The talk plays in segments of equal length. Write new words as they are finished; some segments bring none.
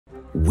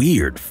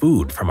weird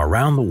food from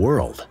around the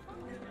world.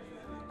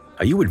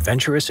 Are you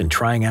adventurous in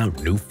trying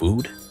out new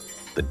food?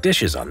 The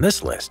dishes on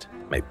this list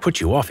may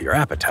put you off your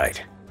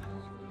appetite.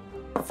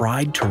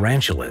 Fried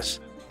tarantulas,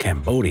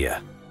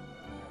 Cambodia.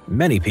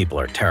 Many people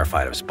are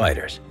terrified of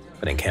spiders,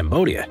 but in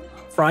Cambodia,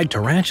 fried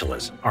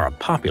tarantulas are a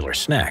popular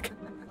snack.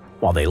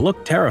 While they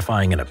look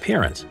terrifying in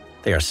appearance,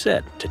 they are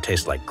said to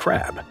taste like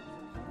crab.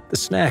 The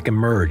snack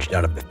emerged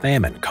out of the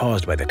famine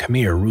caused by the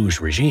Khmer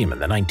Rouge regime in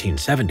the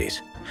 1970s.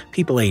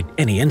 People ate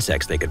any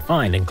insects they could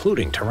find,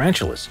 including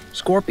tarantulas,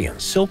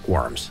 scorpions,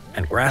 silkworms,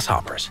 and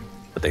grasshoppers.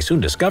 But they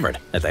soon discovered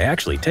that they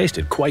actually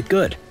tasted quite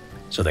good,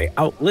 so they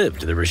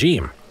outlived the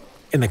regime.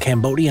 In the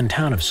Cambodian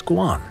town of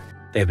Skuon,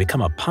 they have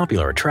become a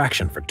popular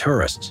attraction for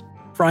tourists.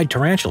 Fried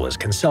tarantulas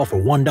can sell for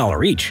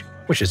 $1 each,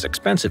 which is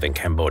expensive in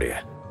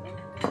Cambodia.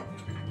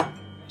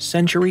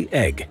 Century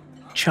egg,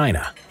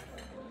 China.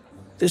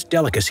 This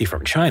delicacy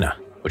from China,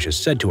 which is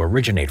said to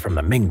originate from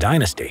the Ming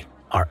Dynasty,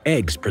 are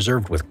eggs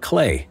preserved with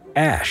clay,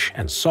 ash,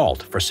 and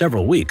salt for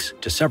several weeks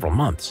to several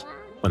months.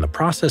 When the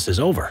process is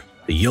over,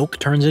 the yolk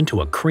turns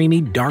into a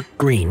creamy dark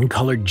green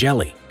colored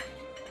jelly.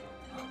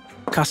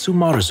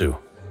 Casumarzu,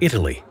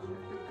 Italy.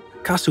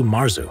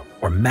 Casumarzu,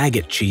 or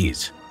maggot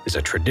cheese, is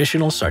a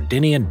traditional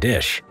Sardinian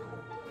dish.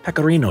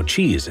 Pecorino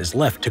cheese is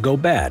left to go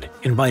bad,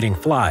 inviting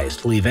flies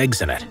to leave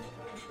eggs in it.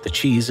 The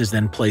cheese is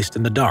then placed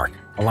in the dark,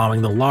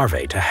 allowing the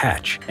larvae to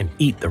hatch and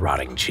eat the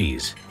rotting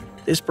cheese.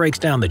 This breaks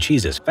down the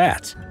cheese's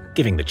fats,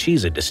 giving the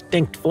cheese a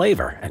distinct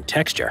flavor and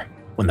texture.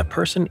 When the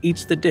person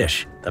eats the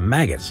dish, the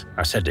maggots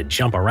are said to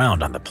jump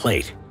around on the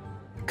plate.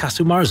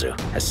 Casumarzu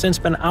has since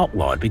been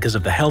outlawed because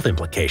of the health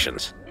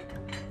implications.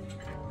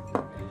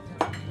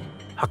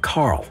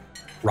 Hakarl,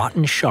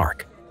 rotten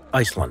shark,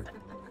 Iceland.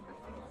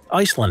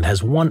 Iceland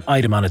has one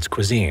item on its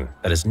cuisine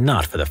that is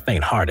not for the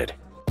faint-hearted.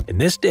 In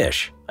this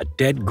dish, a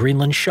dead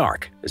Greenland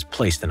shark is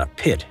placed in a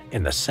pit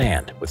in the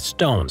sand with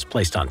stones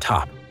placed on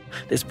top.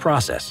 This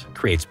process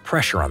creates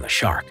pressure on the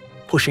shark,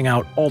 pushing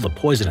out all the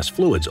poisonous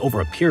fluids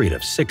over a period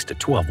of 6 to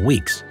 12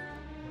 weeks.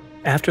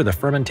 After the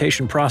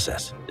fermentation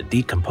process, the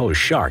decomposed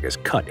shark is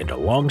cut into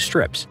long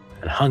strips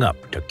and hung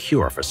up to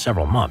cure for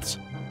several months.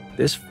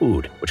 This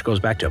food, which goes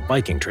back to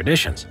Viking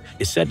traditions,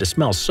 is said to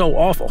smell so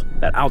awful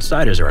that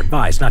outsiders are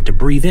advised not to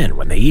breathe in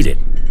when they eat it.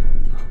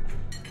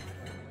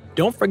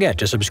 Don't forget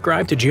to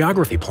subscribe to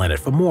Geography Planet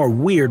for more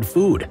weird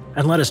food,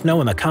 and let us know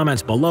in the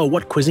comments below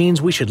what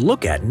cuisines we should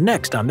look at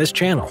next on this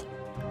channel.